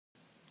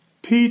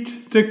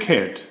Pete the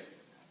Cat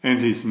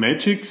and His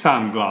Magic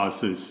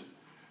Sunglasses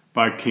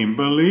by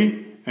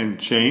Kimberly and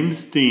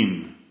James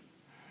Dean.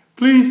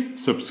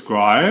 Please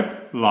subscribe,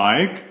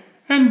 like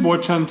and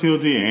watch until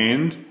the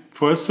end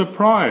for a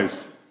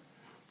surprise.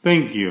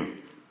 Thank you.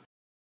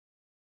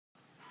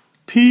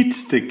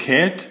 Pete the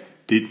Cat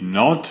did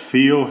not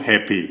feel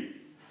happy.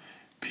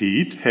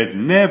 Pete had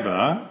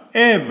never,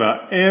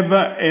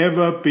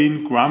 ever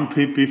been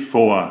grumpy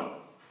before.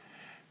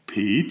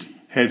 Pete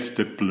had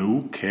the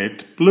blue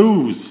cat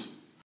blues.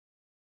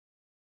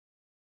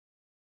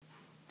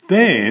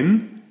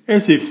 Then,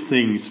 as if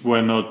things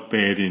were not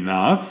bad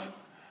enough,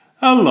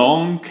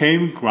 along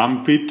came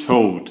Grumpy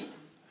Toad.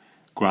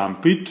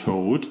 Grumpy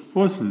Toad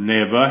was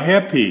never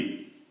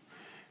happy.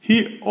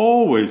 He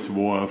always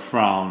wore a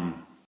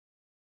frown.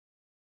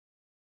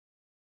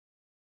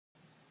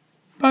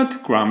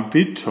 But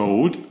Grumpy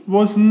Toad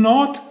was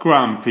not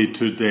grumpy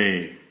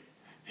today.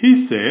 He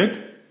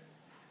said,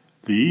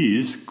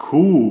 "These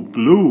cool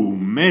blue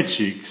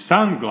magic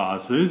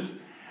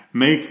sunglasses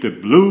make the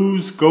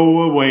blues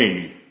go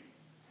away.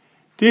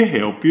 They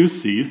help you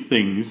see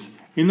things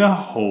in a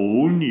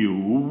whole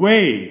new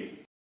way."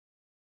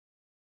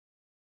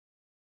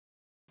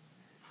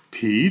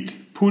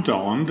 Pete put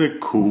on the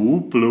cool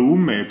blue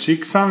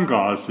magic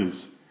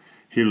sunglasses.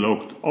 He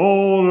looked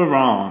all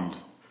around.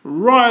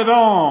 Right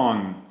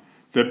on!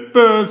 The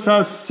birds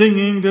are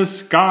singing, the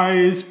sky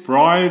is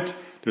bright,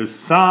 the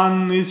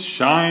sun is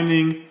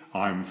shining,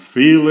 I'm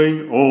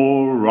feeling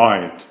all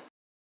right.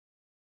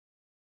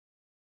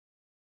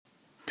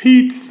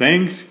 Pete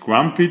thanked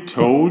Grumpy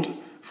Toad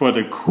for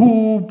the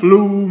cool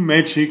blue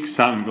magic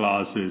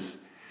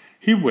sunglasses.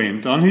 He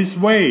went on his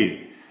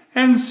way,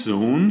 and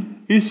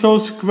soon he saw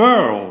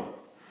Squirrel.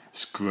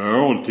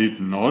 Squirrel did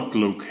not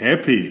look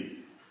happy.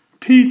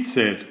 Pete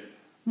said,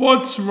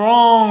 "What's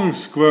wrong,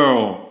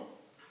 Squirrel?"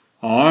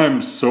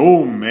 "I'm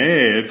so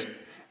mad.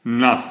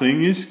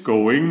 Nothing is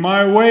going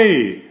my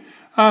way.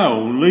 I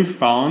only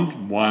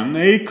found one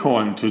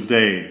acorn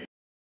today."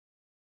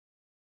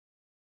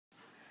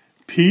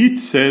 Pete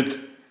said,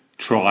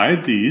 "Try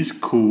these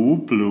cool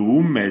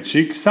blue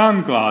magic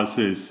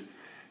sunglasses.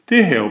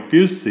 They help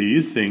you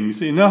see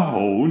things in a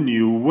whole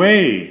new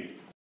way."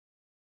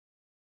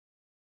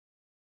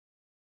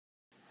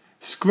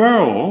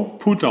 Squirrel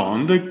put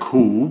on the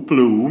cool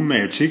blue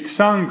magic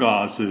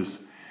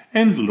sunglasses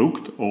and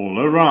looked all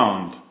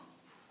around.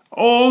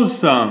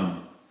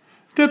 Awesome!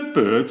 The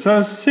birds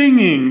are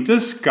singing, the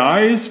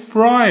sky is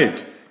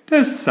bright,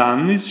 the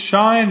sun is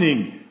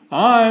shining,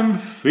 I'm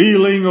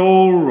feeling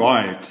all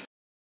right.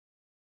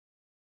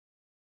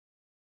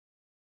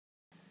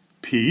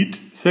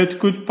 Pete said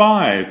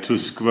goodbye to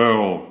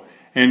Squirrel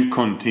and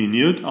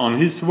continued on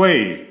his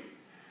way.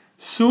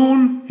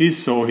 Soon he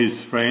saw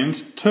his friend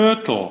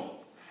Turtle.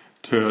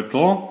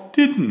 Turtle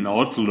did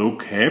not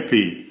look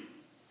happy.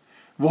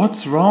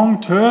 "What's wrong,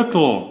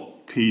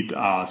 Turtle?" Pete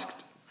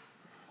asked.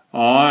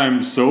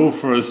 "I'm so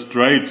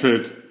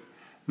frustrated.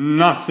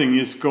 Nothing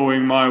is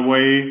going my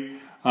way.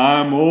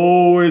 I'm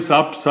always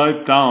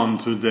upside down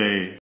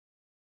today."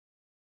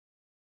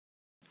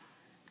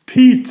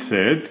 Pete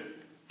said,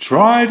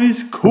 "Try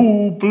these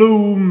cool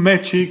blue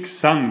magic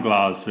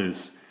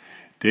sunglasses.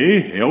 They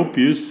help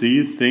you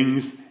see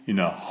things in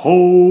a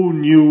whole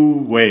new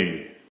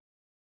way."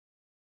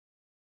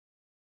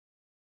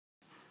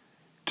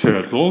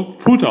 Turtle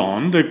put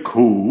on the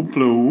cool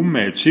blue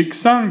magic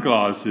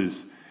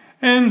sunglasses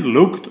and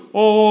looked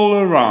all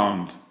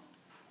around.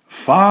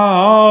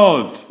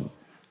 Far out!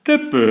 The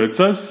birds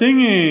are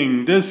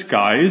singing, the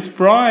sky is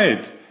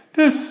bright,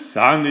 the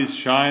sun is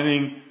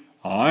shining,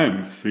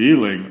 I'm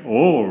feeling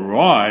all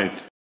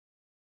right.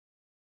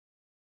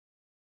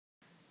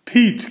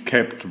 Pete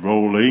kept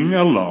rolling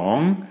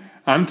along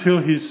until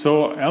he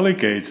saw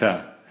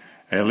Alligator.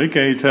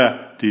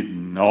 Alligator did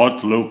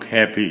not look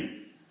happy.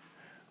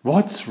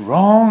 "What's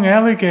wrong,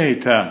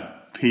 Alligator?"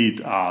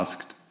 Pete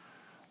asked.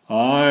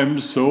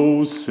 "I'm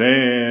so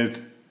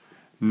sad.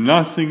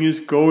 Nothing is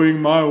going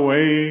my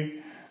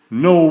way.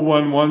 No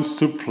one wants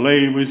to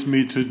play with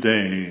me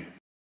today."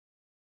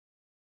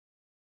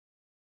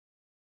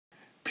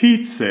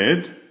 Pete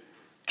said,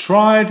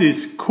 "Try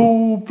these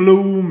cool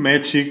blue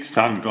magic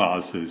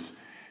sunglasses.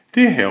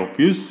 They help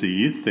you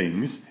see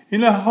things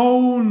in a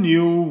whole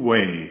new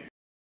way."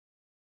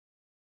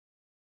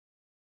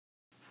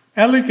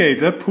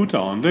 Alligator put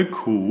on the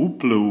cool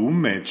blue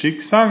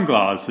magic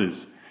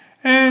sunglasses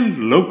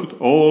and looked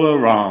all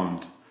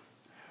around.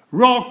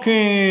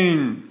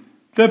 Rocking!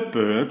 The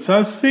birds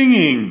are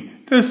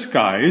singing, the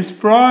sky is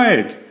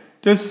bright,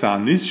 the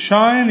sun is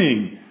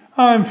shining,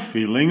 I'm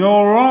feeling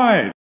all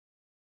right.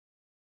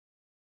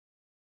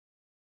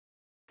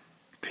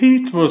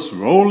 Pete was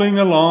rolling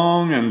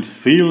along and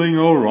feeling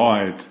all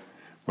right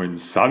when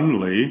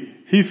suddenly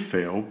he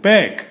fell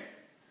back.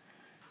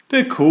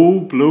 The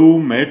cool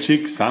blue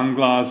magic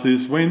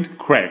sunglasses went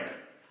crack.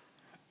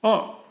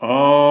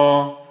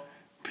 Uh-oh!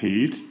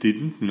 Pete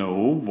didn't know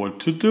what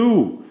to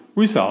do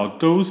without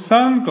those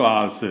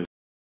sunglasses.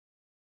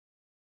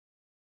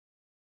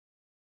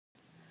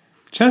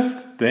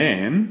 Just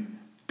then,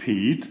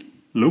 Pete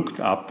looked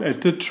up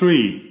at the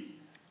tree.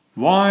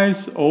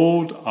 Wise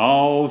old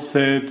owl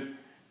said,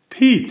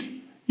 "Pete,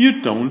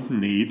 you don't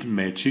need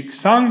magic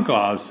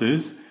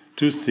sunglasses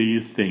to see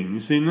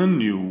things in a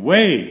new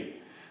way.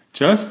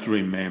 Just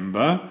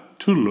remember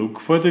to look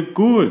for the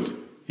good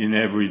in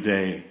every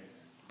day."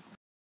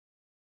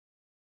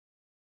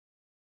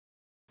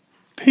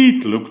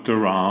 Pete looked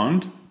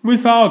around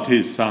without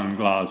his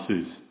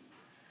sunglasses.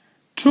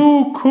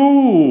 Too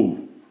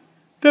cool!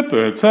 The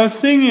birds are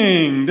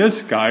singing, the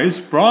sky is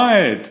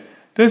bright,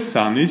 the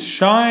sun is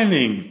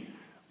shining.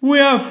 We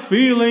are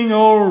feeling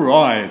all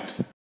right.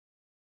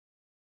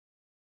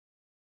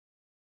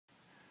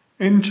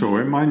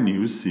 Enjoy my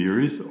new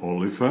series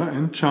Oliver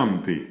and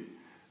Jumpy.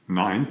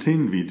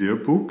 19 video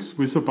books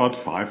with about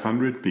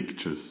 500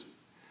 pictures.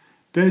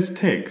 There's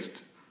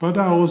text, but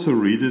I also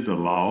read it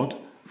aloud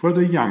for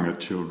the younger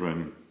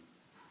children.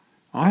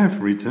 I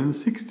have written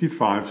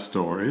 65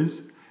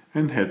 stories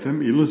and had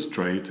them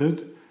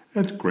illustrated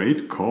at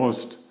great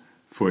cost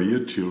for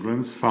your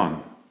children's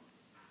fun.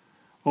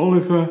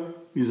 Oliver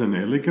is an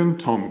elegant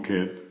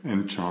tomcat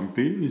and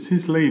Jumpy is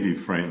his lady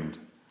friend.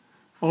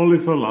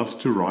 Oliver loves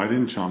to ride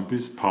in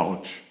Jumpy's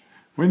pouch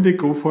when they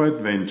go for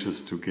adventures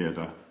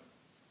together.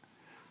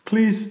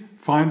 Please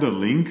find a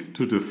link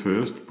to the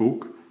first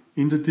book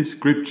in the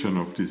description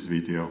of this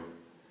video.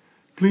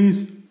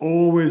 Please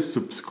always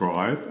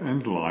subscribe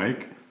and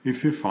like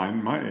if you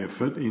find my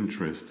effort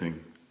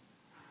interesting.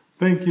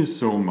 Thank you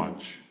so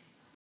much.